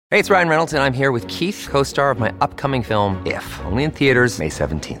Hey, it's Ryan Reynolds, and I'm here with Keith, co-star of my upcoming film, If, only in theaters May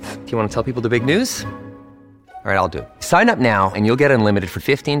 17th. Do you want to tell people the big news? All right, I'll do it. Sign up now and you'll get unlimited for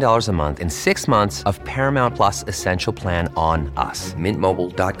 $15 a month and 6 months of Paramount Plus Essential Plan on us.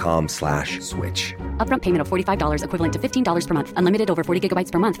 MintMobile.com/switch. Upfront payment of $45 equivalent to $15 per month. Unlimited over 40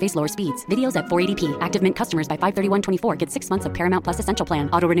 gigabytes per month. Face lower speeds. Videos at 480p. Active Mint customers by 531.24 get 6 months of Paramount Plus Essential Plan.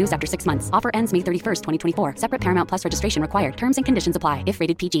 Auto renews after 6 months. Offer ends May 31st, 2024. Separate Paramount Plus registration required. Terms and conditions apply if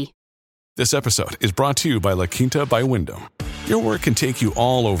rated PG. This episode is brought to you by La Quinta by Wyndham. Your work can take you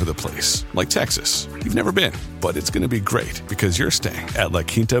all over the place, like Texas. You've never been, but it's going to be great because you're staying at La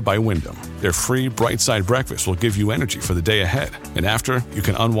Quinta by Wyndham. Their free Bright Side breakfast will give you energy for the day ahead. And after, you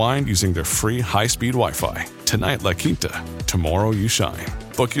can unwind using their free high-speed Wi-Fi. Tonight, La Quinta. Tomorrow, you shine.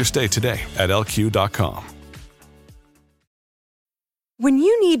 Book your stay today at lq.com. When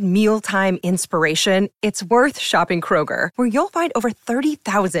you need mealtime inspiration, it's worth shopping Kroger, where you'll find over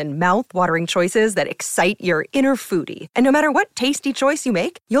 30,000 mouth-watering choices that excite your inner foodie. And no matter what tasty choice you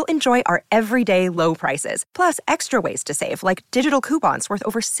make, you'll enjoy our everyday low prices, plus extra ways to save, like digital coupons worth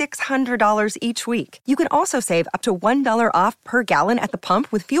over $600 each week. You can also save up to $1 off per gallon at the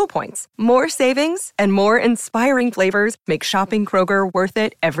pump with fuel points. More savings and more inspiring flavors make shopping Kroger worth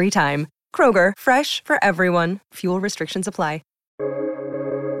it every time. Kroger, fresh for everyone. Fuel restrictions apply.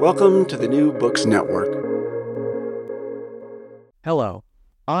 Welcome to the New Books Network. Hello,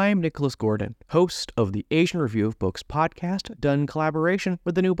 I'm Nicholas Gordon, host of the Asian Review of Books podcast, done in collaboration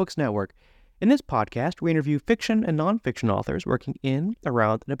with the New Books Network. In this podcast, we interview fiction and nonfiction authors working in,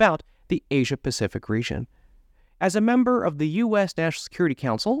 around, and about the Asia-Pacific region. As a member of the U.S. National Security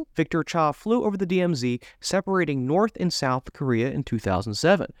Council, Victor Cha flew over the DMZ, separating North and South Korea in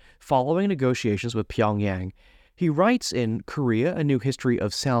 2007, following negotiations with Pyongyang. He writes in Korea, A New History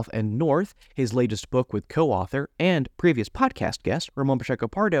of South and North, his latest book with co-author and previous podcast guest, Ramon Pacheco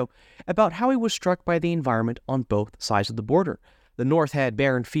Pardo, about how he was struck by the environment on both sides of the border. The North had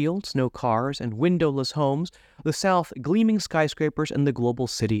barren fields, no cars, and windowless homes. The South, gleaming skyscrapers and the global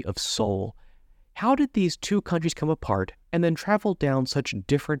city of Seoul. How did these two countries come apart and then travel down such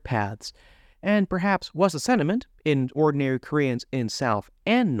different paths? And perhaps was the sentiment in ordinary Koreans in South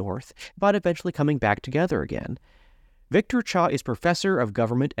and North about eventually coming back together again? Victor Cha is professor of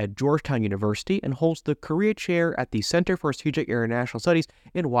government at Georgetown University and holds the Korea Chair at the Center for Strategic International Studies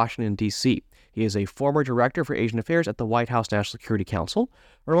in Washington, D.C. He is a former director for Asian Affairs at the White House National Security Council.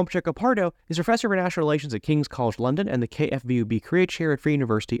 Ramon Pacheco Pardo is professor of international relations at King's College London and the KFVUB Korea Chair at Free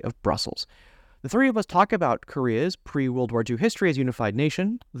University of Brussels. The three of us talk about Korea's pre-World War II history as a unified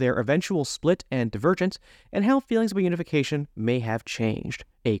nation, their eventual split and divergence, and how feelings about unification may have changed.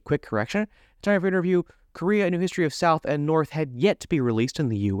 A quick correction: time for interview, Korea, A New History of South and North had yet to be released in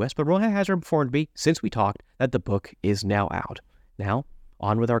the U.S., but Rohan has informed me, since we talked, that the book is now out. Now,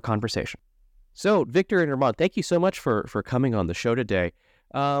 on with our conversation. So, Victor and Ramon, thank you so much for coming on the show today.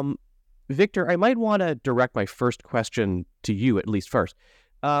 Victor, I might want to direct my first question to you, at least first.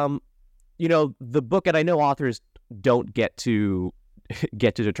 The book, and I know authors don't get to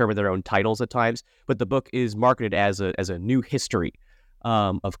determine their own titles at times, but the book is marketed as a new history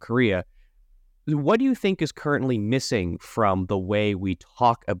of Korea. What do you think is currently missing from the way we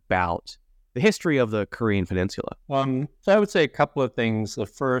talk about the history of the Korean Peninsula? So I would say a couple of things. The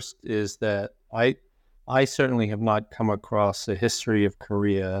first is that I certainly have not come across a history of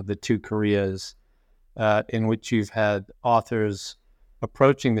Korea, the two Koreas, in which you've had authors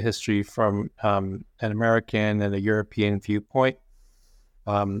approaching the history from an American and a European viewpoint,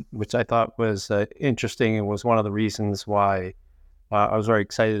 which I thought was interesting and was one of the reasons why I was very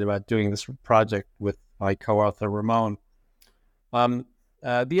excited about doing this project with my co-author, Ramon.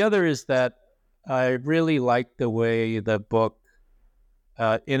 The other is that I really like the way the book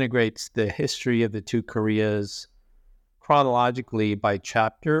integrates the history of the two Koreas chronologically by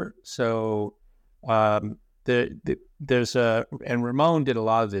chapter. So there's and Ramon did a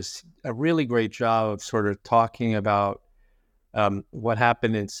lot of this, a really great job of sort of talking about what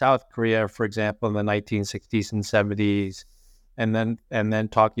happened in South Korea, for example, in the 1960s and 70s, and then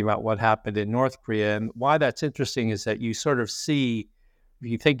talking about what happened in North Korea. And why that's interesting is that you sort of see, if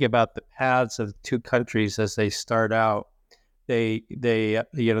you think about the paths of the two countries as they start out, they're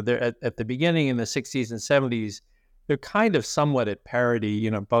at the beginning in the 60s and 70s, they're kind of somewhat at parity,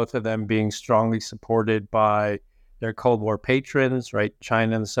 both of them being strongly supported by their Cold War patrons, right?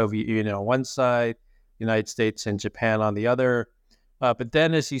 China and the Soviet Union on one side, United States and Japan on the other. But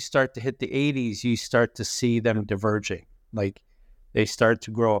then as you start to hit the 80s, you start to see them diverging. Like they start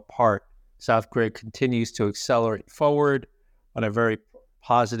to grow apart. South Korea continues to accelerate forward on a very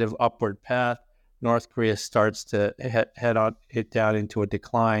positive upward path. North Korea starts to head down into a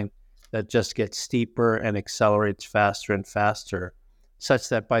decline that just gets steeper and accelerates faster and faster, such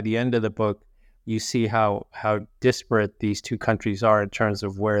that by the end of the book, you see how disparate these two countries are in terms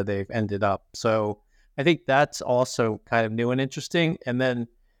of where they've ended up. So I think that's also kind of new and interesting. And then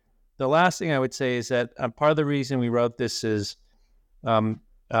the last thing I would say is that part of the reason we wrote this is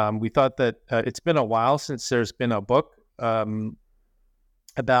we thought that it's been a while since there's been a book about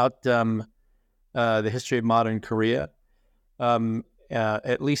the history of modern Korea,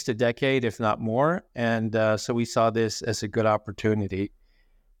 at least a decade, if not more. And so we saw this as a good opportunity.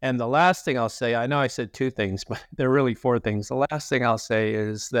 And the last thing I'll say, I know I said two things, but there are really four things. The last thing I'll say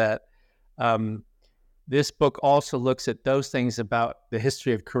is that this book also looks at those things about the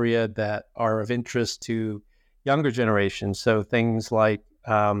history of Korea that are of interest to younger generations. So things like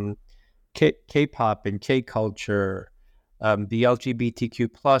K-pop and K-culture, the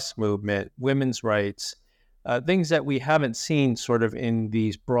LGBTQ plus movement, women's rights, things that we haven't seen sort of in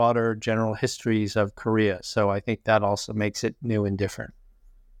these broader general histories of Korea. So I think that also makes it new and different.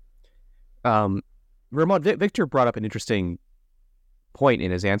 Ramon, Victor brought up an interesting point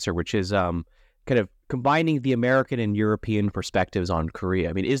in his answer, which is kind of combining the American and European perspectives on Korea.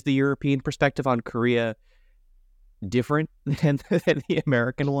 I mean, is the European perspective on Korea different than the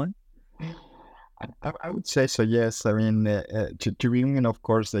American one? I would say so, yes. I mean, to begin, of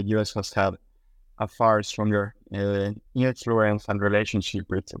course, the U.S. has had a far stronger influence and relationship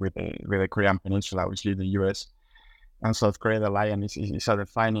with the Korean Peninsula. Obviously, the U.S. and South Korea alliance is a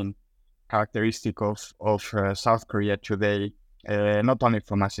defining characteristic of South Korea today, not only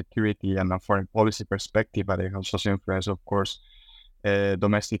from a security and a foreign policy perspective, but it also influence, of course,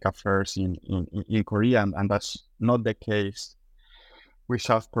 domestic affairs in Korea, and that's not the case with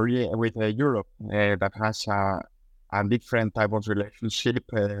South Korea, with Europe, that has a different type of relationship.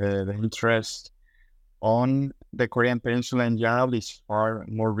 The interest on the Korean Peninsula in general is far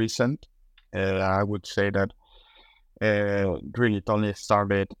more recent. I would say that really it only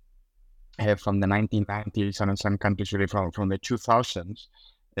started from the 1990s and in some countries really from the 2000s.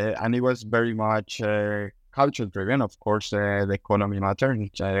 And it was very much culture driven. Of course, the economy mattered,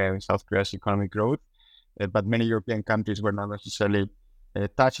 South Korea's economic growth, but many European countries were not necessarily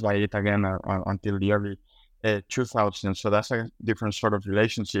touched by it again until the early 2000s. So that's a different sort of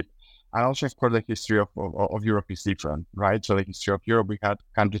relationship. And also, of course, the history of Europe is different, right? So the history of Europe, we had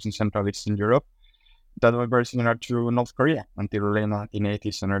countries in Central Eastern Europe that were very similar to North Korea until the late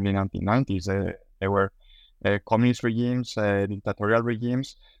 1980s and early 1990s. They were communist regimes, dictatorial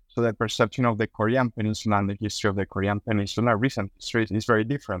regimes. So the perception of the Korean Peninsula and the history of the Korean Peninsula, recent history, is very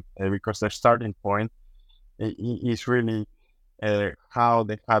different because their starting point is really how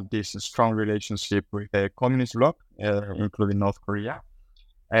they have this strong relationship with the communist bloc, including North Korea,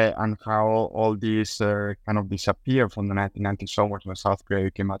 and how all these kind of disappear from the 1990s onwards when South Korea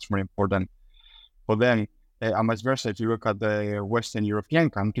became much more important for them. And vice versa, if you look at the Western European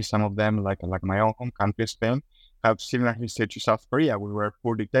countries, some of them, like my own home country, Spain, have similar history to South Korea. We were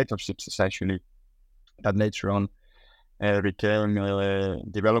poor dictatorships, essentially, that later on became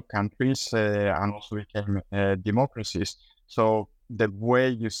developed countries and also became democracies. So the way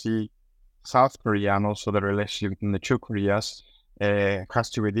you see South Korea and also the relationship between the two Koreas has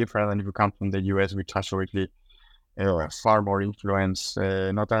to be different than if you come from the US, which has obviously far more influence,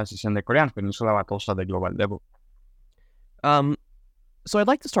 not necessarily in the Korean Peninsula, but also at the global level. So I'd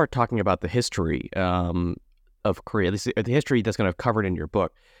like to start talking about the history of Korea, the history that's kind of covered in your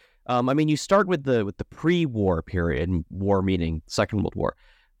book. I mean, you start with the pre-war period, war meaning Second World War,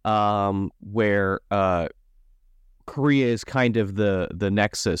 where Korea is kind of the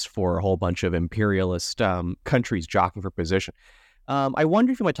nexus for a whole bunch of imperialist countries jockeying for position. I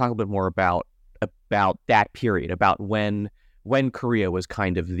wonder if you might talk a bit more about that period, about when Korea was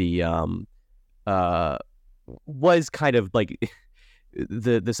kind of was kind of like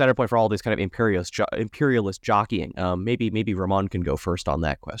the center point for all this kind of imperialist jockeying. Maybe Ramon can go first on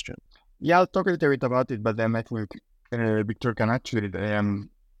that question. Yeah, I'll talk a little bit about it, but then I think Victor can add to it.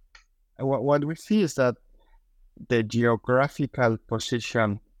 What we see is that the geographical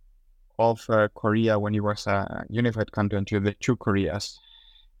position of Korea when it was a unified country until the two Koreas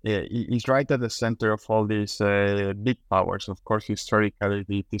is right at the center of all these big powers. Of course,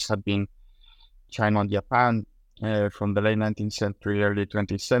 historically, this had been China and Japan from the late 19th century, early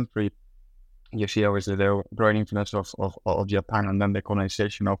 20th century. You see, obviously, the growing influence of Japan and then the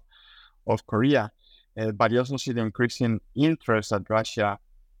colonization of Korea. But you also see the increasing interest that Russia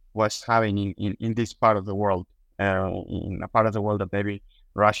was having in this part of the world, in a part of the world that maybe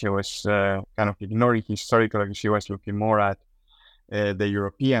Russia was kind of ignoring historically. She was looking more at the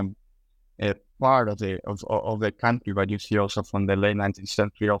European part of the country, but you see also from the late 19th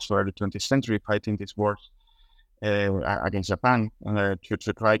century, also early 20th century, fighting these wars against Japan to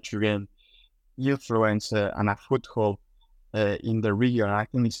try to gain influence and a foothold in the region. I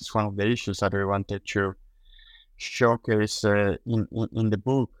think this is one of the issues that we wanted to showcase in the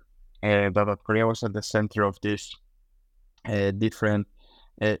book, that Korea was at the center of these different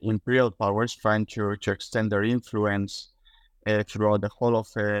imperial powers trying to extend their influence throughout the whole of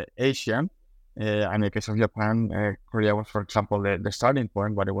Asia. And in the case of Japan, Korea was, for example, the starting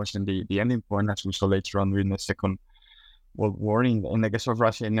point, but it wasn't the ending point, as we saw later on during the Second World War. In the case of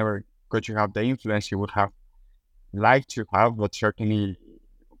Russia, it never got to have the influence he would have liked to have, but certainly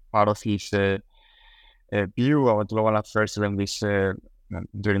part of his view of global affairs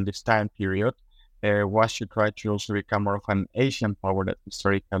during this time period was to try to also become more of an Asian power that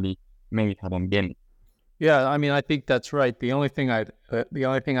historically maybe hadn't been. Yeah, I mean, I think that's right. The only thing I'd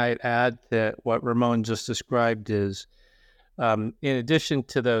add to what Ramon just described is, in addition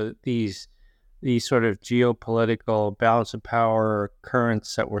to these sort of geopolitical balance of power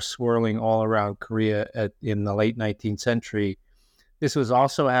currents that were swirling all around Korea in the late 19th century, this was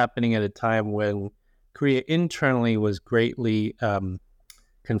also happening at a time when Korea internally was greatly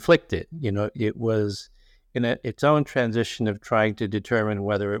conflicted. It was in its own transition of trying to determine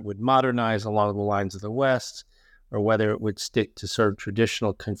whether it would modernize along the lines of the West, or whether it would stick to sort of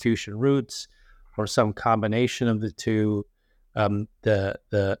traditional Confucian roots, or some combination of the two.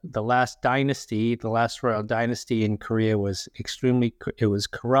 The last dynasty, the last royal dynasty in Korea was it was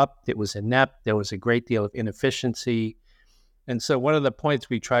corrupt, it was inept, there was a great deal of inefficiency. And so one of the points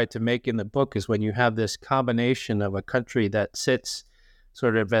we tried to make in the book is when you have this combination of a country that sits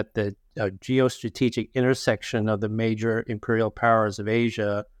sort of at the geostrategic intersection of the major imperial powers of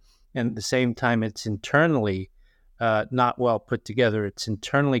Asia, and at the same time it's internally not well put together, it's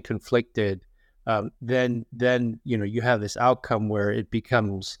internally conflicted, then you have this outcome where it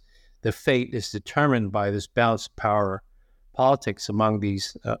becomes the fate is determined by this balance of power politics among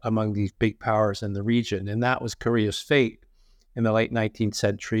these big powers in the region. And that was Korea's fate in the late 19th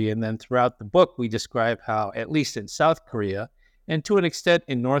century. And then throughout the book, we describe how, at least in South Korea, and to an extent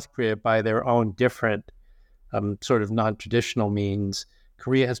in North Korea by their own different sort of non-traditional means,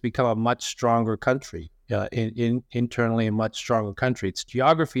 Korea has become a much stronger country, internally a much stronger country. Its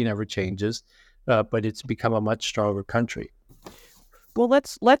geography never changes, but it's become a much stronger country. Well,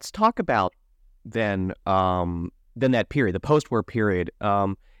 let's talk about then that period, the post-war period,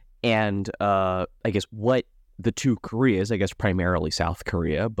 and I guess what the two Koreas, I guess primarily South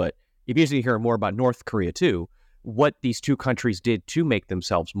Korea, but if you usually hear more about North Korea too, what these two countries did to make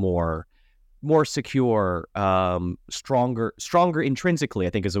themselves more secure, stronger intrinsically,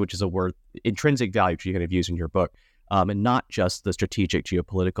 I think which is a word, intrinsic value, which you kind of use in your book, and not just the strategic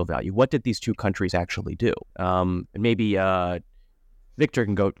geopolitical value. What did these two countries actually do? And maybe Victor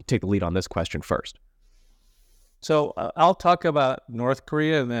can go take the lead on this question first. So I'll talk about North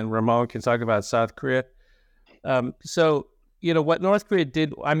Korea, and then Ramon can talk about South Korea. So what North Korea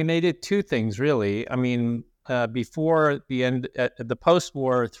did, I mean, they did two things really. I mean, before the end, the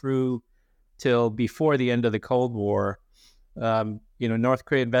post-war through till before the end of the Cold War, North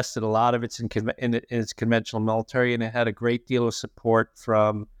Korea invested a lot of in its conventional military, and it had a great deal of support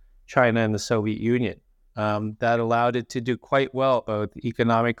from China and the Soviet Union. That allowed it to do quite well, both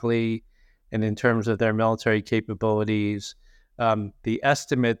economically and in terms of their military capabilities. The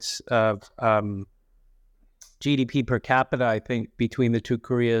estimates of GDP per capita, I think, between the two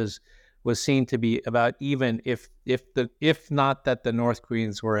Koreas was seen to be about even, if not that the North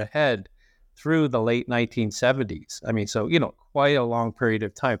Koreans were ahead through the late 1970s. I mean, so, quite a long period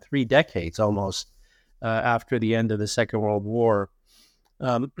of time, 3 decades almost, after the end of the Second World War.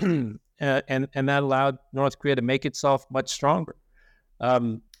 And that allowed North Korea to make itself much stronger.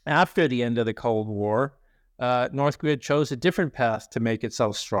 After the end of the Cold War, North Korea chose a different path to make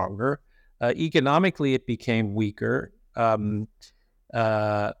itself stronger. Economically, it became weaker.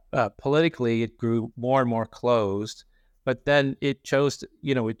 Politically, it grew more and more closed. But then it chose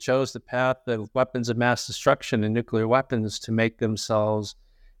the path of weapons of mass destruction and nuclear weapons to make themselves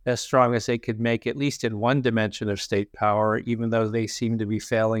as strong as they could make, at least in one dimension of state power, even though they seem to be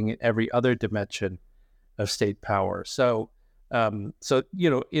failing in every other dimension of state power. So in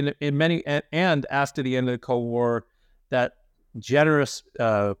many, and after the end of the Cold War, that generous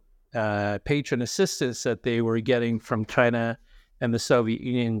patron assistance that they were getting from China and the Soviet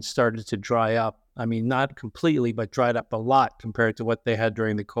Union started to dry up. I mean, not completely, but dried up a lot compared to what they had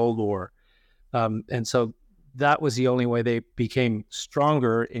during the Cold War. And so that was the only way they became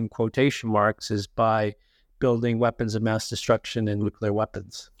stronger, in quotation marks, is by building weapons of mass destruction and nuclear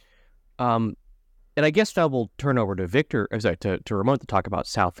weapons. And I guess now we'll turn over to to Ramon to talk about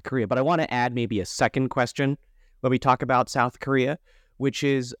South Korea. But I want to add maybe a second question when we talk about South Korea, which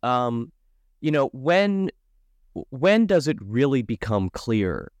is, when does it really become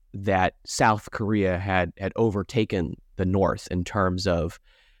clear that South Korea had overtaken the North in terms of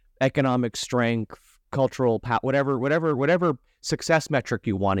economic strength, cultural power, whatever success metric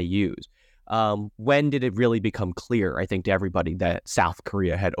you want to use? When did it really become clear, I think, to everybody that South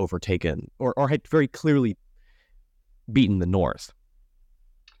Korea had overtaken or had very clearly beaten the North?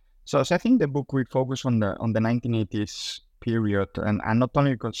 So I think the book will focus on the 1980s period, and not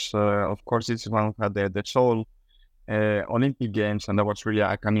only because, of course, it's one of the Seoul Olympic Games, and that was really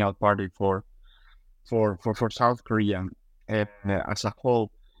a coming out party for South Korea as a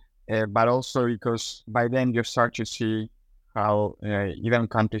whole, but also because by then you start to see how even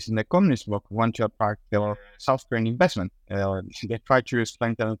countries in the communist bloc want to attract South Korean investment. They try to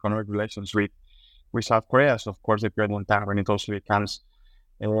strengthen economic relations with South Korea. So of course, the period of time when it also becomes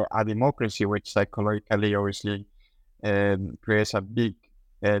a democracy, which psychologically obviously creates a big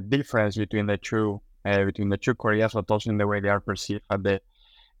difference between the two Koreas, but also in the way they are perceived at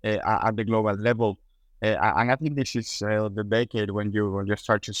the global level. And I think this is the decade when you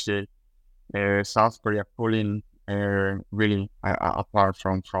start to see South Korea pulling really apart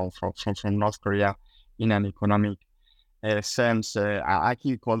from North Korea in an economic sense. I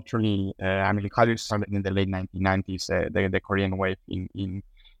think culturally, Hallyu started in the late 1990s, the Korean wave in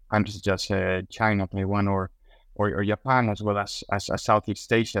countries such as China, Taiwan, or Japan, as well as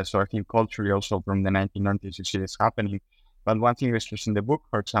Southeast Asia. So I think culturally also from the 1990s you see this happening. But one thing that's in the book,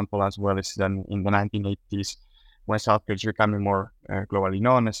 for example, as well, is that in the 1980s, when South Korea is becoming more globally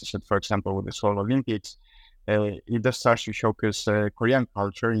known, as I said, for example, with the Seoul Olympics, it does start to showcase Korean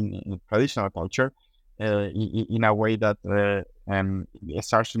culture, in traditional culture, in a way that it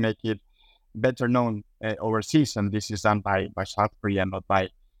starts to make it better known overseas, and this is done by South Korea, not by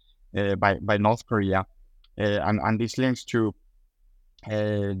North Korea, and this links to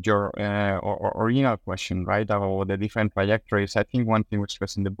your original question, right, about the different trajectories. I think one thing which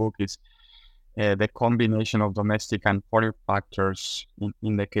was in the book is the combination of domestic and foreign factors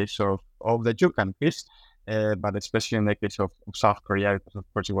in the case of the two countries, but especially in the case of South Korea, because of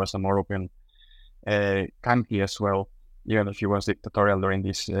course it was a more open country as well, even if it was dictatorial during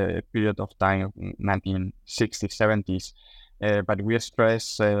this period of time, 1960s, 70s. But we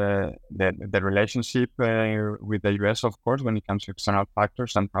stress the relationship with the US, of course, when it comes to external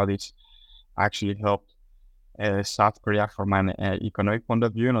factors, and how this actually helped South Korea from an economic point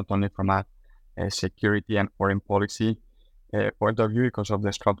of view, not only from a security and foreign policy point of view, because of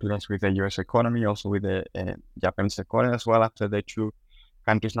the strong links with the US economy, also with the Japanese economy as well, after the two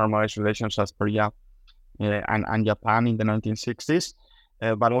countries normalized relations, South Korea and Japan in the 1960s.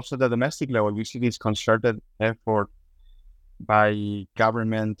 But also the domestic level, we see this concerted effort by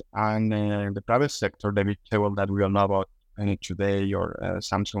government and the private sector, the big table that we all know about today, or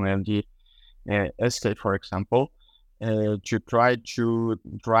Samsung LG estate, for example, to try to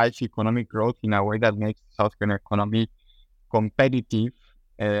drive economic growth in a way that makes the South Korean economy competitive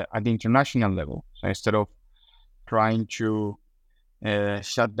at the international level. So instead of trying to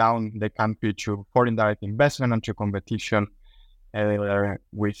shut down the country to foreign direct investment and to competition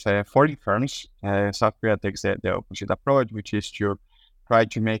with foreign firms, South Korea takes the opposite approach, which is to try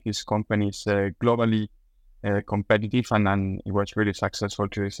to make its companies globally competitive, and it was really successful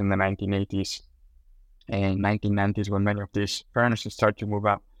to this in the 1980s and 1990s, when many of these firms start to move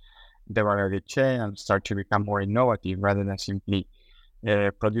up the value chain and start to become more innovative rather than simply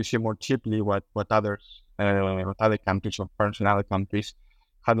producing more cheaply what other countries or firms in other countries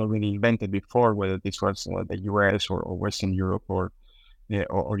had already invented before, whether this was the US or Western Europe or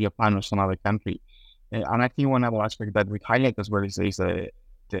Japan or some other country. And I think one other aspect that we highlight as well is the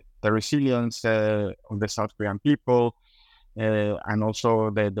resilience of the South Korean people, and also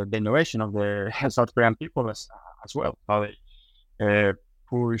the innovation of the South Korean people as well, how they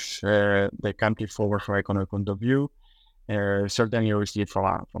push the country forward from an economic point of view. Certainly, obviously,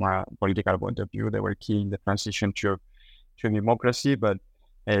 from a political point of view, they were key in the transition to democracy, but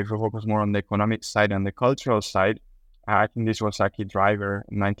if we focus more on the economic side and the cultural side, I think this was a key driver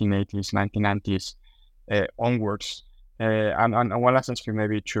in 1980s, 1990s onwards. And one last aspect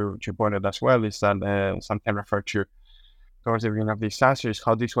maybe to point out as well is that sometimes referred to towards the beginning of this answer is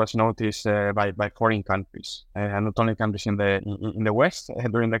how this was noticed by foreign countries, and not only countries in the West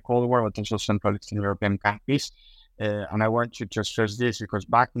during the Cold War, but also Central Eastern European countries. And I want to stress this because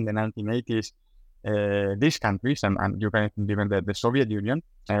back in the 1980s, these countries, and you can even the Soviet Union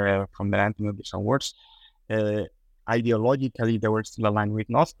from the 1980s onwards, ideologically they were still aligned with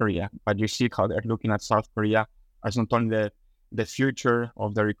North Korea. But you see how they're looking at South Korea as not only the future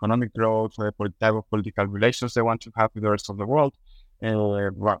of their economic growth, the type of political relations they want to have with the rest of the world,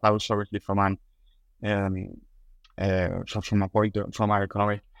 but also obviously from an from our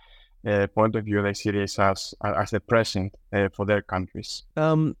economic point of view, they see this as a present for their countries.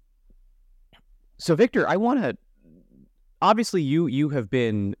 So Victor, I want to, obviously you have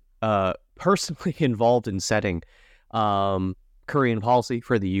been personally involved in setting Korean policy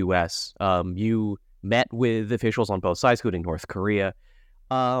for the U.S. You met with officials on both sides, including North Korea.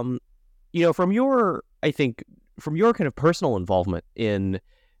 From your kind of personal involvement in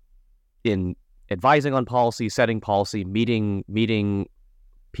advising on policy, setting policy, meeting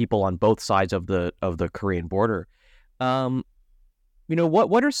people on both sides of the Korean border,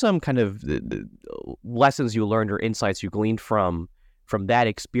 what are some kind of lessons you learned or insights you gleaned from that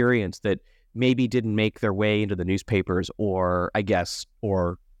experience that maybe didn't make their way into the newspapers or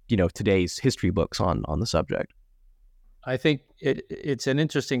today's history books on the subject? I think it's an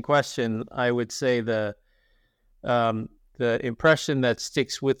interesting question. I would say the impression that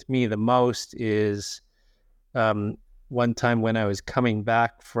sticks with me the most is one time when I was coming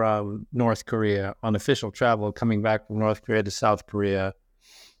back from North Korea on official travel, coming back from North Korea to South Korea.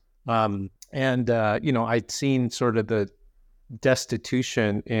 I'd seen sort of the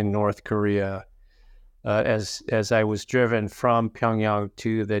destitution in North Korea as I was driven from Pyongyang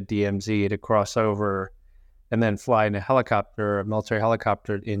to the DMZ to cross over and then fly in a military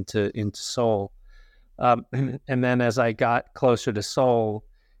helicopter into Seoul. And then as I got closer to Seoul,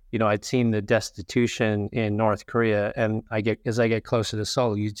 I'd seen the destitution in North Korea, and as I get closer to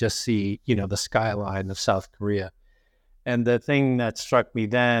Seoul, you just see, the skyline of South Korea. And the thing that struck me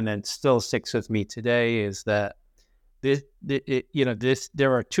then and still sticks with me today is that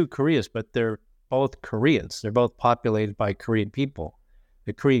there are two Koreas, but they're both Koreans. They're both populated by Korean people.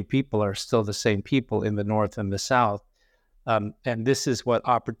 The Korean people are still the same people in the North and the South. And this is what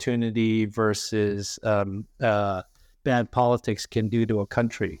opportunity versus bad politics can do to a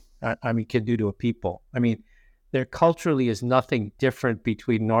country. Can do to a people. There culturally is nothing different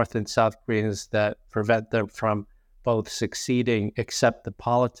between North and South Koreans that prevent them from both succeeding, except the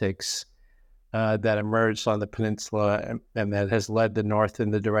politics that emerged on the peninsula and that has led the North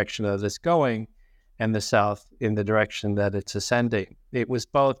in the direction that it's going and the South in the direction that it's ascending. It was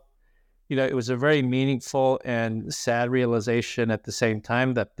both, it was a very meaningful and sad realization at the same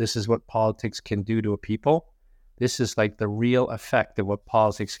time that this is what politics can do to a people. This is like the real effect of what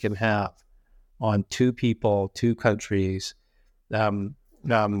politics can have on two people, two countries, when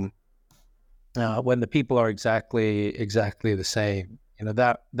the people are exactly the same.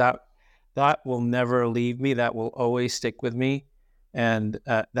 That will never leave me. That will always stick with me. And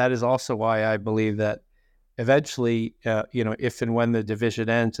that is also why I believe that eventually, if and when the division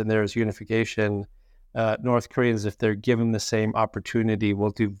ends and there is unification, North Koreans, if they're given the same opportunity,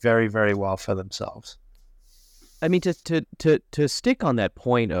 will do very, very well for themselves. To stick on that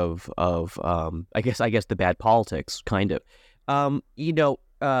point of I guess the bad politics, kind of.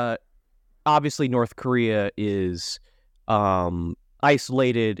 Obviously North Korea is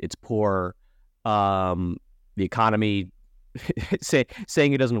isolated. It's poor. The economy,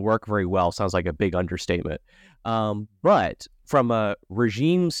 saying it doesn't work very well sounds like a big understatement. But from a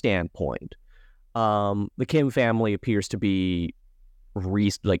regime standpoint, the Kim family appears to be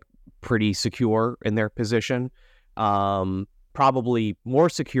pretty secure in their position. Probably more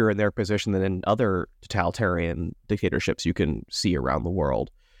secure in their position than in other totalitarian dictatorships you can see around the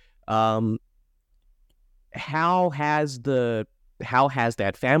world. How has that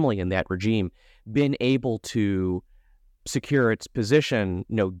family and that regime been able to secure its position,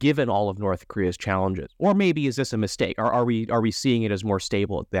 given all of North Korea's challenges? Or maybe is this a mistake? Are we seeing it as more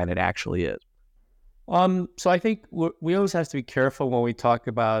stable than it actually is? So I think we always have to be careful when we talk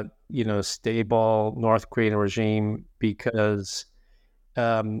about, stable North Korean regime, because,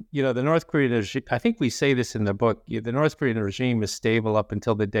 the North Korean regime, I think we say this in the book, the North Korean regime is stable up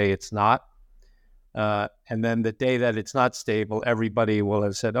until the day it's not. And then the day that it's not stable, everybody will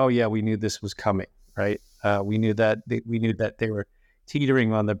have said, oh yeah, we knew this was coming, right? We knew that they were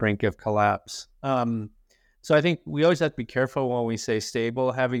teetering on the brink of collapse. So I think we always have to be careful when we say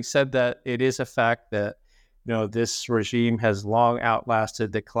stable. Having said that, it is a fact that, this regime has long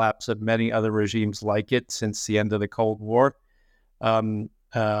outlasted the collapse of many other regimes like it since the end of the Cold War. Why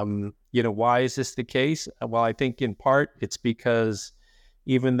is this the case? Well, I think in part it's because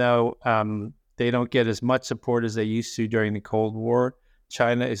even though they don't get as much support as they used to during the Cold War,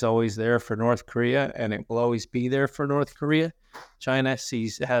 China is always there for North Korea, and it will always be there for North Korea. China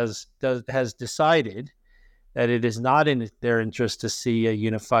has decided that it is not in their interest to see a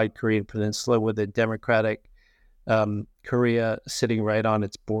unified Korean peninsula with a democratic Korea sitting right on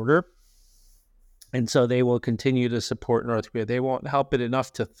its border. And so they will continue to support North Korea. They won't help it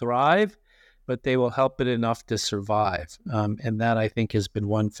enough to thrive, but they will help it enough to survive. And that, I think, has been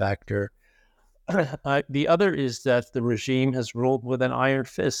one factor. The other is that the regime has ruled with an iron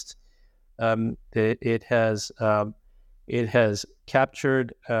fist. It has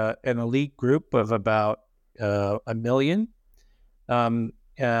captured an elite group of about 1 million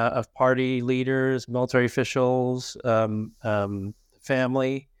of party leaders, military officials,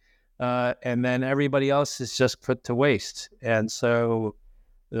 family, and then everybody else is just put to waste. And so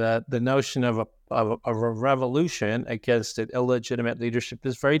the notion of a revolution against an illegitimate leadership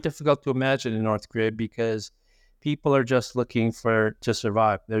is very difficult to imagine in North Korea, because people are just looking to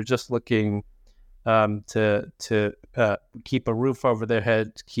survive. They're just looking to keep a roof over their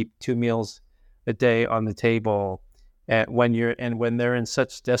head, to keep 2 meals a day on the table. And when they're in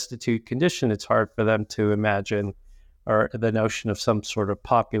such destitute condition, it's hard for them to imagine or the notion of some sort of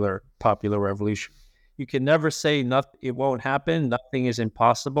popular revolution. You can never say it won't happen. Nothing is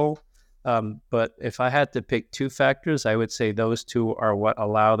impossible. But if I had to pick 2 factors, I would say those 2 are what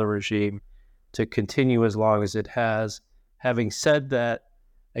allow the regime to continue as long as it has. Having said that,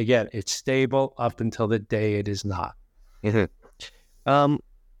 again, it's stable up until the day it is not. Mm-hmm.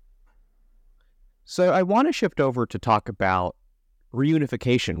 So I want to shift over to talk about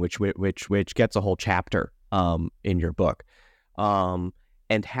reunification, which gets a whole chapter in your book,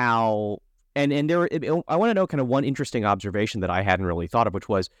 and how and there. I want to know kind of one interesting observation that I hadn't really thought of, which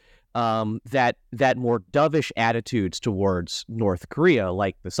was that more dovish attitudes towards North Korea,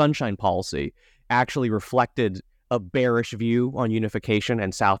 like the Sunshine Policy, actually reflected a bearish view on unification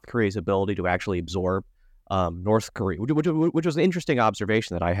and South Korea's ability to actually absorb North Korea, which was an interesting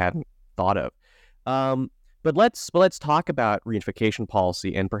observation that I hadn't thought of. But let's talk about reunification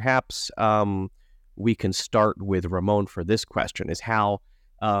policy, and perhaps we can start with Ramon for this question: is how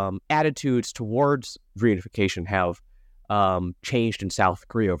attitudes towards reunification have changed in South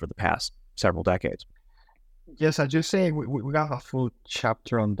Korea over the past several decades. Yes, as you say, we got a full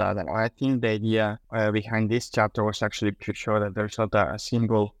chapter on that, and I think the idea behind this chapter was actually to show that there's not a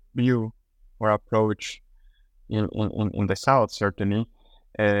single view or approach in the South, certainly,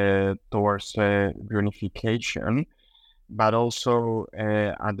 towards reunification, but also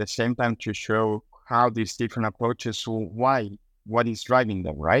at the same time to show how these different approaches, what is driving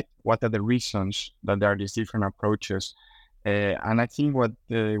them, right? What are the reasons that there are these different approaches? And I think what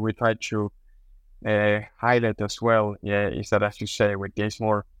we try to highlight as well is that, as you say, with this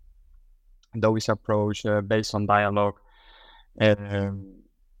more Dawes approach based on dialogue and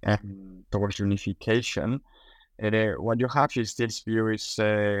towards unification, what you have is this view is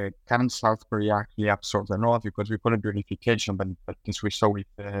can South Korea actually absorb the North? Because we call it unification, but as we saw with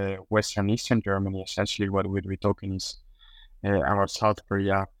Western Eastern Germany, essentially what we're talking is about South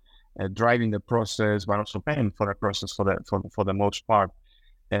Korea driving the process, but also paying for the process for the most part.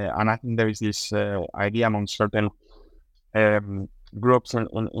 And I think there is this idea among certain groups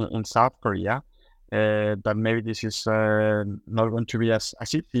in South Korea that maybe this is not going to be as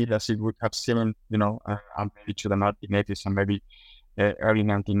easy as it would have seemed, maybe to the 1980s and maybe early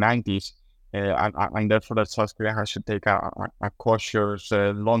 1990s. And therefore that South Korea has to take a cautious,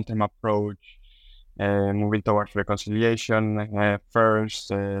 long-term approach, moving towards reconciliation first,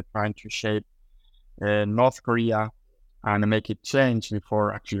 trying to shape North Korea and make it change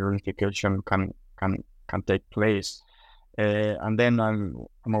before actually unification can take place. And then I'm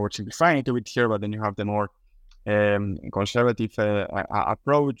oversimplifying it a bit here, but then you have the more conservative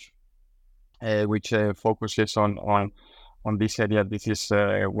approach, which focuses on this idea. This is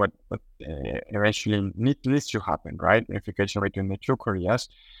what eventually needs to happen, right? Unification between the 2 Koreas,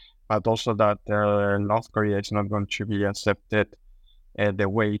 but also that North Korea is not going to be accepted the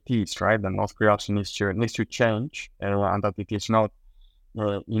way it is, right? The North Korea also needs to change, and that it is not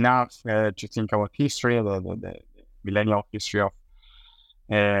enough to think about history, the millennial history of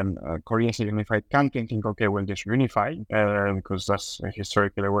Korea as a unified country, and think, okay, we'll just unify because that's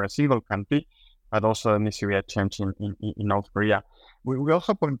historically we're a single country, but also there needs to be a change in North Korea. We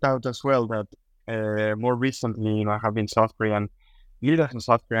also point out as well that more recently, have been South Korean leaders and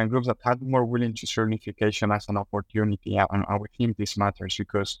South Korean groups that have been more willing to see unification as an opportunity, and we think this matters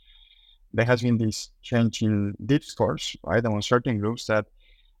because there has been this change in discourse, right, among certain groups that,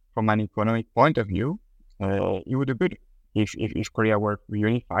 from an economic point of view, it would be good if Korea were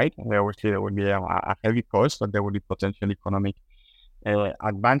reunified. Obviously, there would be a heavy cost, but there would be potential economic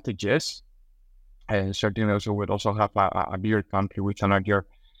advantages, and certainly also would also have a bigger country with a larger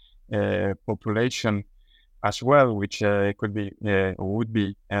population as well, which could be would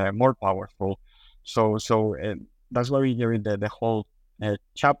be more powerful. So that's why we give it the whole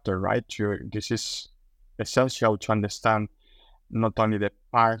chapter, right? This is essential to understand not only the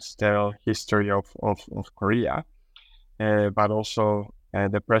past history of Korea, but also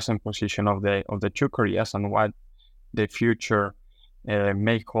the present position of the two Koreas and what the future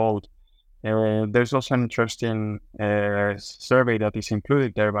may hold. There's also an interesting survey that is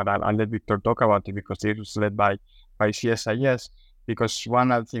included there, but I'll let Victor talk about it because it was led by CSIS. Because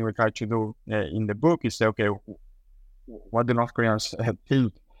one other thing we try to do in the book is say, okay, what do North Koreans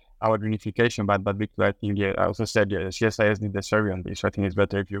think about unification? But Victor, I think, I also said CSIS did the survey on this, so I think it's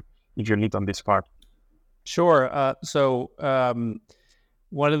better if you lead on this part. Sure. So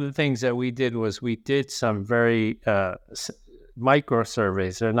one of the things that we did was we did some very micro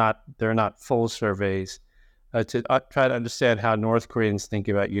surveys. They're not full surveys to try to understand how North Koreans think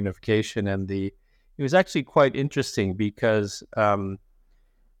about unification. And it was actually quite interesting because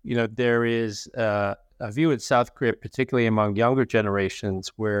there is a view in South Korea, particularly among younger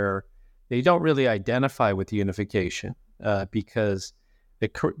generations, where they don't really identify with unification because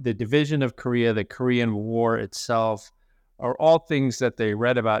the division of Korea, the Korean War itself, are all things that they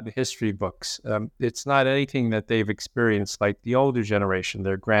read about in history books. It's not anything that they've experienced like the older generation,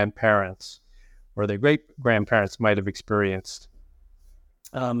 their grandparents or their great-grandparents might have experienced.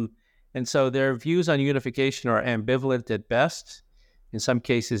 And so their views on unification are ambivalent at best, in some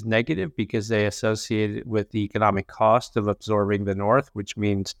cases negative, because they associate it with the economic cost of absorbing the North, which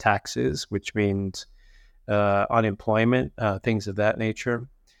means taxes, which means unemployment, things of that nature.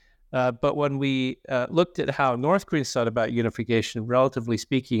 But when we looked at how North Koreans thought about unification, relatively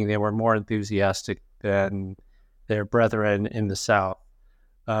speaking, they were more enthusiastic than their brethren in the South.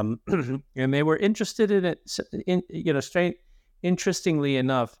 And they were interested in it. Interestingly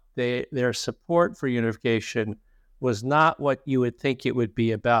enough, their support for unification was not what you would think it would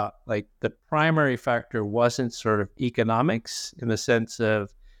be about. Like, the primary factor wasn't sort of economics in the sense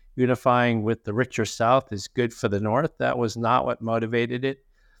of unifying with the richer South is good for the North. That was not what motivated it.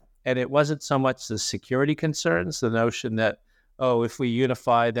 And it wasn't so much the security concerns, the notion that, if we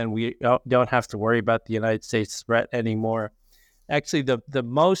unify, then we don't have to worry about the United States threat anymore. Actually, the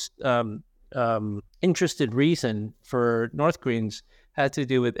most interested reason for North Koreans had to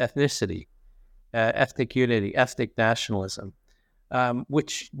do with ethnicity, ethnic unity, ethnic nationalism,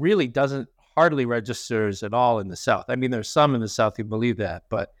 which really hardly registers at all in the South. I mean, there's some in the South who believe that,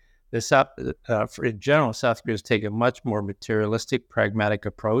 but the South, in general, South Koreans take a much more materialistic, pragmatic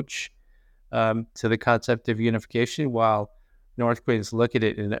approach to the concept of unification, while North Koreans look at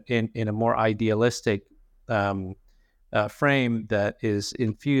it in a more idealistic frame that is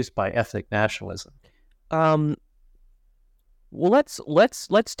infused by ethnic nationalism. Well,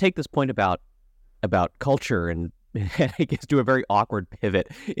 let's take this point about culture and I guess do a very awkward pivot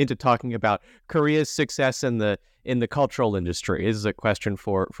into talking about Korea's success in the cultural industry. This is a question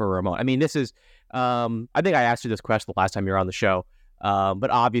for Ramon. I mean, this is I think I asked you this question the last time you were on the show, but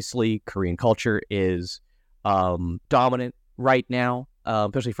obviously Korean culture is dominant right now,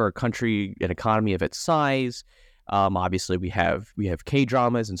 especially for a country, an economy of its size. Obviously, we have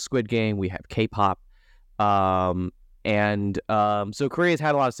K-dramas and Squid Game. We have K-pop. So Korea's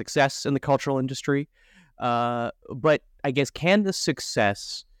had a lot of success in the cultural industry. But I guess, can the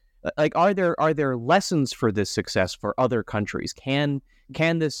success, are there lessons for this success for other countries? Can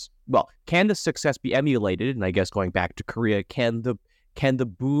the success be emulated? And I guess, going back to Korea, can the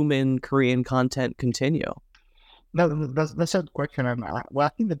boom in Korean content continue? No, that's a question. I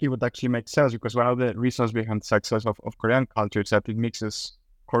think that it would actually make sense, because one of the reasons behind the success of Korean culture is that it mixes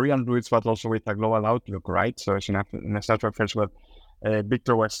Korean roots, but also with a global outlook, right? So it's in a sort of first, what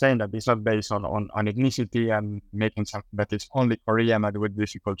Victor was saying, that it's not based on ethnicity and making something that is only Korean that would be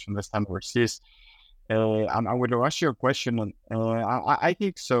difficult to understand overseas. And I would ask you a question. I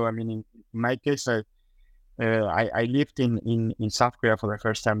think so. I mean, in my case, I lived in South Korea for the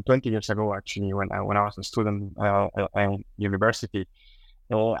first time 20 years ago, actually, when I was a student in university.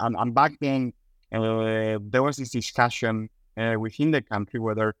 And back then, there was this discussion within the country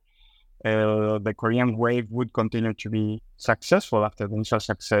whether the Korean wave would continue to be successful after the initial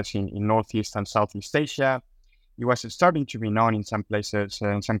success in Northeast and Southeast Asia. It was starting to be known in some places,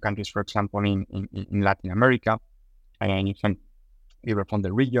 in some countries, for example, in Latin America, and even people from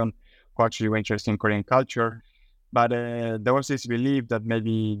the region who actually were interested in Korean culture. But there was this belief that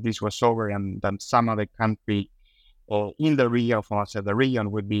maybe this was over and that some other country in the region, from outside the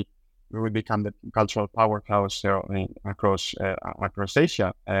region, would become the cultural powerhouse across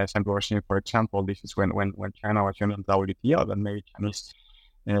Asia. Some people were saying, for example, this is when China was joining the WTO, that maybe Chinese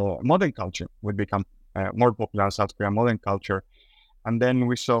modern culture would become more popular in South Korean modern culture. And then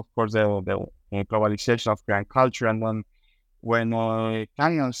we saw, of course, the globalization of Korean culture. And then when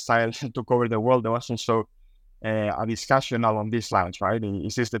Gangnam Style took over the world, there was also a discussion along these lines, right?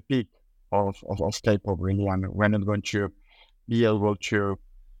 Is this the peak of K-pop really? And we're not going to be able to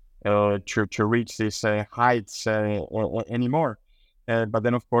reach these heights anymore. But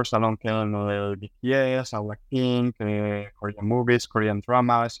then, of course, along came BTS, Blackpink, Korean movies, Korean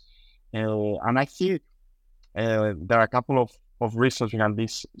dramas. And I think there are a couple of reasons behind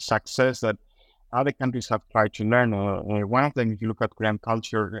this success that other countries have tried to learn. One of them, if you look at Korean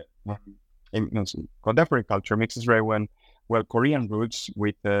culture, contemporary culture, mixes very well Korean roots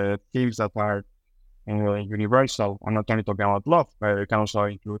with themes that are universal. I'm not only talking about love, but it can also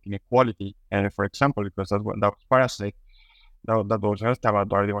include inequality. For example, because that was Parasite, that was not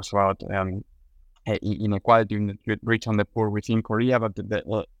about, or it was about inequality in the rich and the poor within Korea, but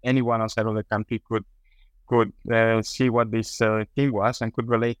anyone outside of the country could see what this thing was and could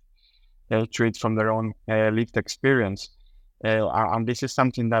relate to it from their own lived experience. And this is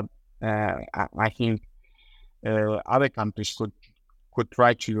something that I think other countries could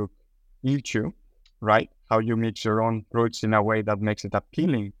try to look into, right? How you mix your own roots in a way that makes it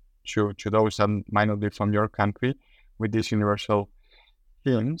appealing to those that might not be from your country with these universal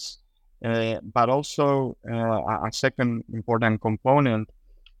themes. But also a second important component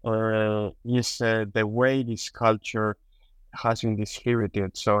is the way this culture has been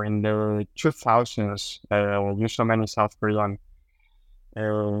distributed. So in the 2000s, you saw many South Korean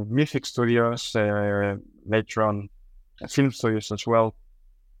music studios, later on film studios as well.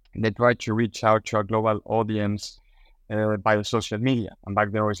 They tried to reach out to a global audience by social media. And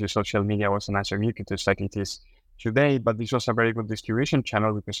back then, obviously, social media wasn't as ubiquitous like it is today, but this was a very good distribution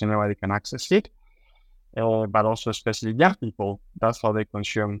channel because anybody can access it. But also, especially young people, that's how they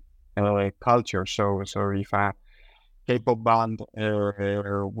consume culture. So if a K-pop band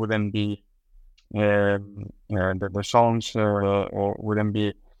wouldn't be the songs or wouldn't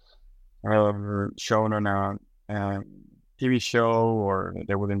be shown on a TV show, or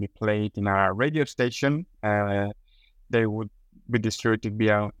they wouldn't be played in a radio station, they would be distributed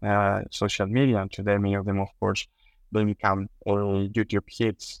via social media. And today, many of them, of course, will become YouTube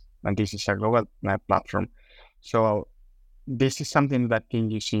hits, and this is a global platform. So this is something that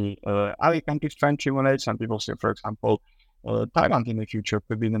you see other countries trying to emulate. Some people say, for example, Thailand in the future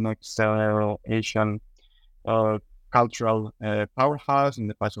could be the next Asian cultural powerhouse. In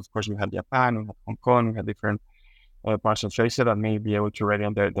the past, of course, we had Japan, we had Hong Kong, we had different parts of Asia that may be able to ready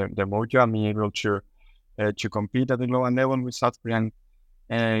on their mojo and be able to compete at the global level with South Korean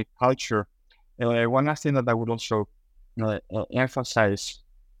culture. One last thing that I would also emphasize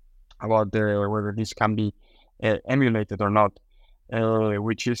about whether this can be emulated or not,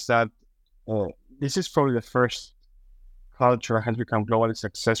 which is that this is probably the first culture that has become globally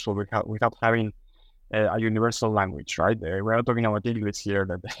successful without having a universal language, right? We're not talking about English here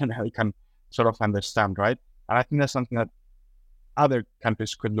that they can sort of understand, right? And I think that's something that other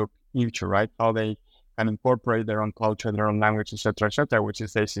countries could look into, right? How they can incorporate their own culture, their own language, etc., which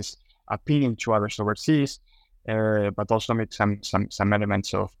is appealing to others overseas, but also make some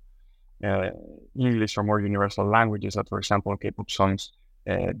elements of English or more universal languages that, for example, K-pop songs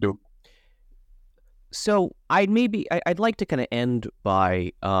do. So I'd like to kind of end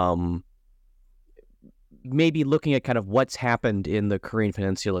by maybe looking at kind of what's happened in the Korean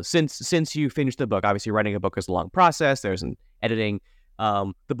Peninsula since you finished the book. Obviously, writing a book is a long process. There's an editing.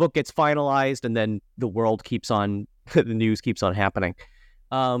 The book gets finalized, and then the world keeps on, the news keeps on happening.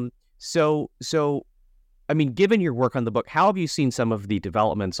 So I mean, given your work on the book, how have you seen some of the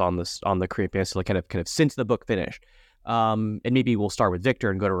developments on the Korean Peninsula kind of since the book finished? And maybe we'll start with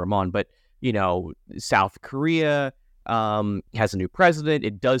Victor and go to Ramon. But South Korea has a new president.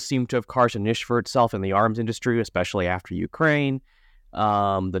 It does seem to have carved a niche for itself in the arms industry, especially after Ukraine.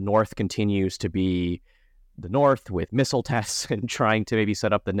 The North continues to be the North with missile tests and trying to maybe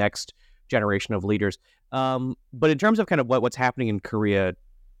set up the next generation of leaders. But in terms of kind of what's happening in Korea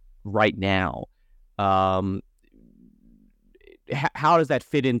right now, how does that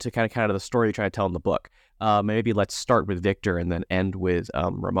fit into kind of the story you're trying to tell in the book? Maybe let's start with Victor and then end with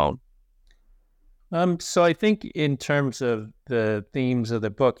Ramon. So I think in terms of the themes of the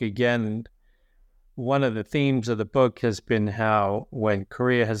book, again, one of the themes of the book has been how when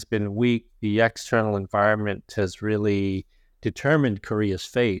Korea has been weak, the external environment has really determined Korea's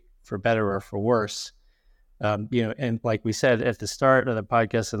fate, for better or for worse. And like we said at the start of the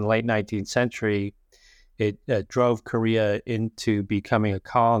podcast, in the late 19th century, it drove Korea into becoming a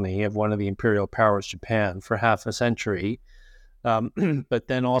colony of one of the imperial powers, Japan, for half a century. But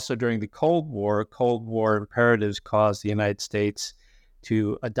then also during the Cold War imperatives caused the United States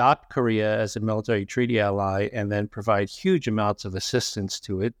to adopt Korea as a military treaty ally and then provide huge amounts of assistance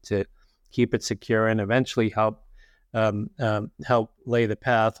to it to keep it secure and eventually help lay the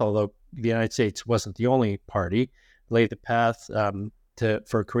path, although the United States wasn't the only party, lay the path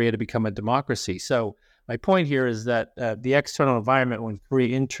for Korea to become a democracy. So my point here is that the external environment, when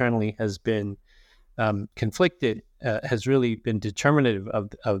Korea internally has been conflicted, has really been determinative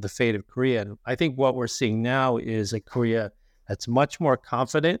of the fate of Korea. And I think what we're seeing now is a Korea that's much more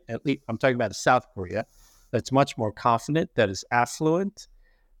confident, at least I'm talking about South Korea, that's much more confident, that is affluent,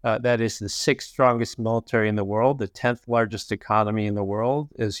 that is the sixth strongest military in the world, the 10th largest economy in the world.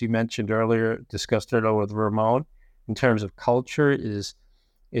 As you mentioned earlier, discussed earlier with Ramon, in terms of culture, is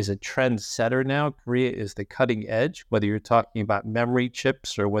a trendsetter now. Korea is the cutting edge, whether you're talking about memory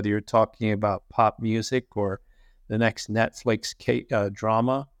chips or whether you're talking about pop music or the next Netflix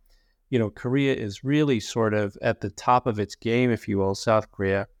drama. You know, Korea is really sort of at the top of its game, if you will, South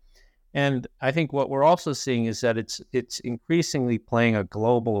Korea. And I think what we're also seeing is that it's increasingly playing a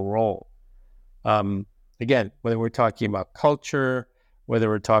global role. Again, whether we're talking about culture, whether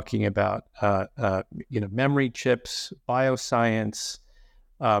we're talking about memory chips, bioscience,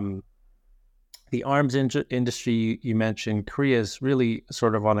 the arms industry you mentioned, Korea is really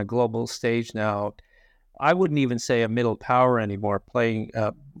sort of on a global stage now. I wouldn't even say a middle power anymore, playing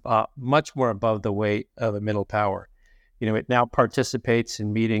much more above the weight of a middle power. You know, it now participates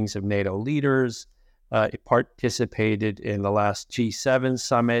in meetings of NATO leaders. It participated in the last G7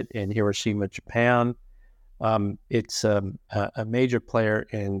 summit in Hiroshima, Japan. It's a major player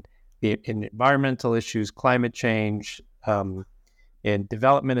in environmental issues, climate change, in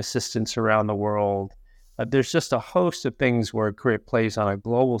development assistance around the world. There's just a host of things where Korea plays on a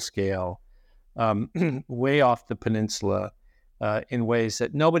global scale, way off the peninsula, in ways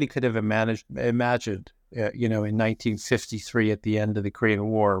that nobody could have imagined. In 1953 at the end of the Korean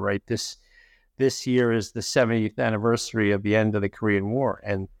War, right? This year is the 70th anniversary of the end of the Korean War,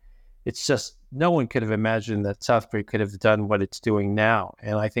 and it's just no one could have imagined that South Korea could have done what it's doing now.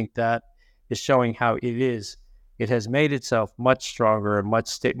 And I think that is showing how it has made itself much stronger and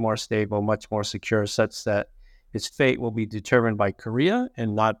much more stable, much more secure, such that its fate will be determined by Korea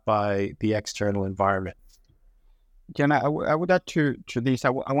and not by the external environment. Jan, I would add to this. I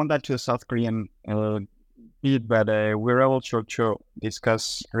want that to the South Korean bit, but we're able to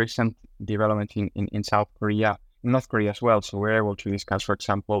discuss recent development in South Korea, in North Korea as well. So we're able to discuss, for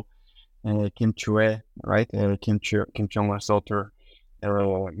example, Kim Chue, right? Kim Jong-un's daughter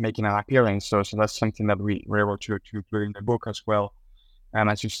making an appearance. So that's something that we were able to include in the book as well. And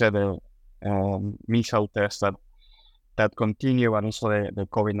as you said, missile tests that continue, and also the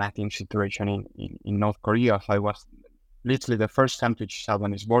COVID-19 situation in North Korea. So it was literally the first country to shut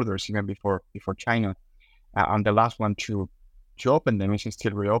down its borders, even before China, and the last one to open them is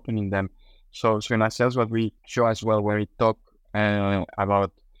still reopening them. So in a sense, what we show as well when we talk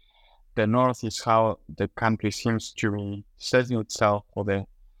about the North is how the country seems to be setting itself for the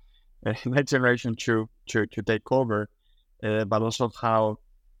next generation to take over, but also how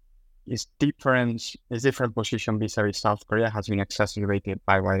its different position vis-a-vis South Korea has been exacerbated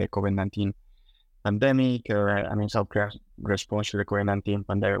by the COVID-19 pandemic. South Korea's response to the COVID-19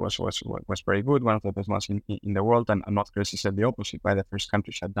 pandemic was very good, one of the best ones in the world, and North Korea said the opposite. By the first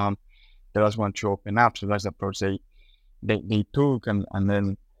country shut down, the last one to open up. So that's the approach they took, and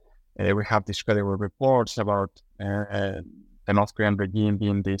then we have these credible reports about the North Korean regime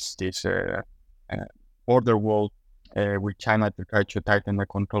being this border wall with China to try to tighten the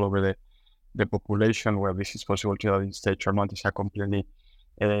control over the population. Whether this is possible to the United States or not is a completely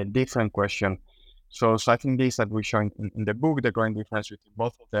different question. So I think this that we show in the book, the growing difference between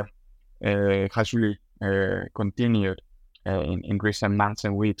both of them, has really continued in recent months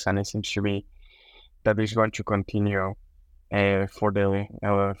and weeks, and it seems to be that it's going to continue for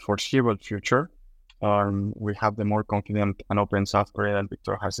the foreseeable future. We have the more confident and open South Korea that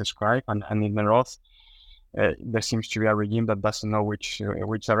Victor has described, and in the North, there seems to be a regime that doesn't know which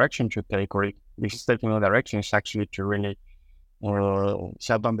direction to take, or if it's taking a direction, it's actually to really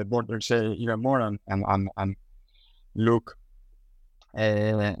shut down the borders even more and look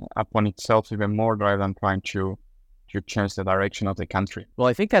upon itself even more, rather than trying to change the direction of the country. Well,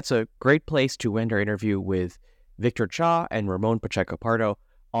 I think that's a great place to end our interview with Victor Cha and Ramon Pacheco Pardo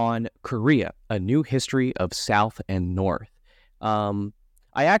on Korea, A New History of South and North.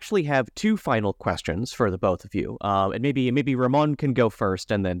 I actually have two final questions for the both of you, and maybe Ramon can go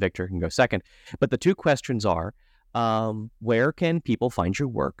first and then Victor can go second. But the two questions are, where can people find your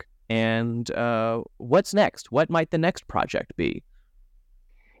work, And what's next? What might the next project be?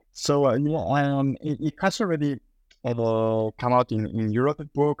 So it has already come out in Europe, the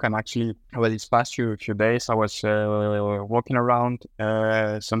book, and actually, these past few days, I was walking around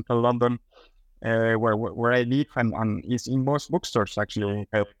central London, where I live, and it's in most bookstores. Actually,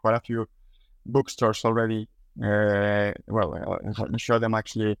 I have quite a few bookstores already. I'm sure them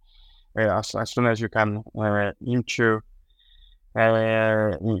actually as soon as you can into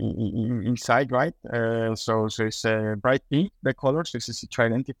inside, right? So it's bright pink, the colors. This is to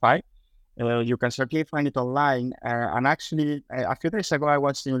identify. You can certainly find it online. And actually, a few days ago, I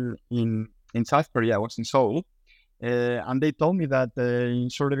was in South Korea. I was in Seoul, and they told me that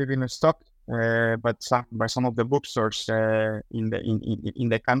it's already been stocked, by some of the bookstores in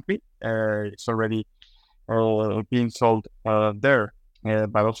the country. It's already being sold there.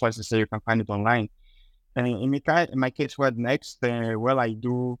 But also, as I say, you can find it online. And in my case, what next? I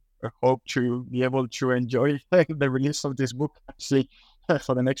do hope to be able to enjoy the release of this book actually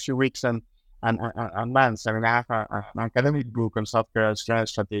for the next few weeks and months. I mean, I have an academic book on South Korea's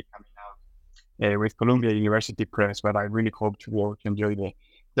strategy coming out with Columbia University Press, but I really hope to be able to enjoy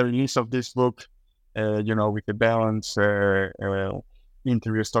the release of this book, with the balance,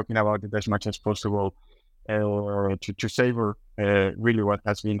 interviews talking about it as much as possible, to savor really what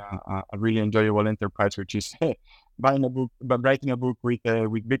has been a really enjoyable enterprise, which is writing a book with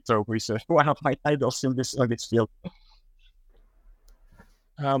Victor, who is one of my idols in this field.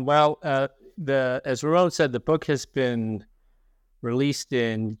 As Ramon said, the book has been released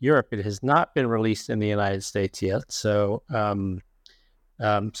in Europe. It has not been released in the United States yet. So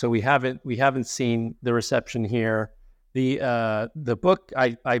we haven't seen the reception here. The book,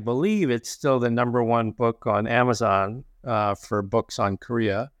 I believe it's still the number one book on Amazon for books on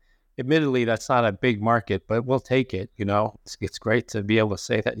Korea. Admittedly, that's not a big market, but we'll take it. It's great to be able to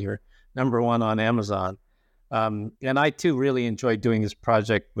say that you're number one on Amazon. And I too really enjoyed doing this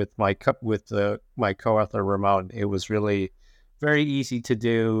project with my co-author Ramon. It was really very easy to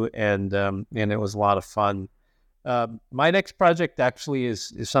do, and it was a lot of fun. My next project actually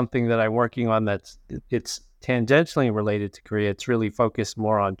is something that I'm working on it's tangentially related to Korea. It's really focused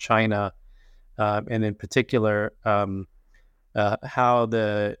more on China, and in particular, how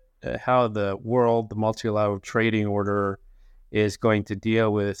the world, the multilateral trading order, is going to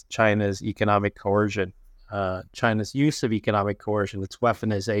deal with China's economic coercion, China's use of economic coercion, its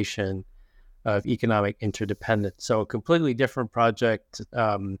weaponization of economic interdependence. So a completely different project.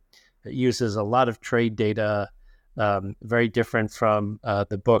 It uses a lot of trade data, very different from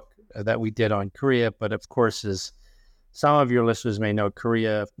the book that we did on Korea. But of course, as some of your listeners may know,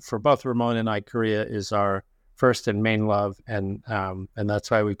 Korea, for both Ramon and I, Korea is our first and main love. And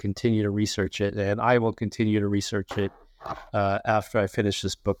that's why we continue to research it. And I will continue to research it after I finish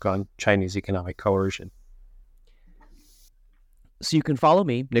this book on Chinese economic coercion. So you can follow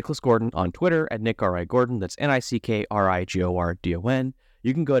me, Nicholas Gordon, on Twitter at NickRIGordon. That's NickRIGordon.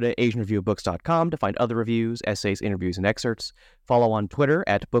 You can go to AsianReviewBooks.com to find other reviews, essays, interviews, and excerpts. Follow on Twitter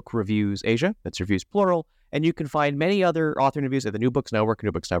at Book Reviews Asia. That's reviews plural. And you can find many other author interviews at the New Books Network,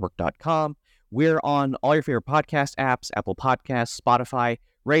 newbooksnetwork.com. We're on all your favorite podcast apps, Apple Podcasts, Spotify.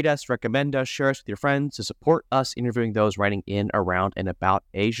 Rate us, recommend us, share us with your friends to support us interviewing those writing in, around, and about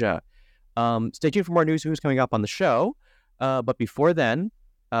Asia. Stay tuned for more news coming up on the show. But before then,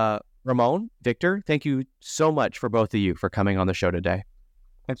 Ramon, Victor, thank you so much for both of you for coming on the show today.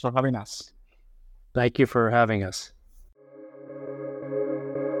 Thanks for having us. Thank you for having us.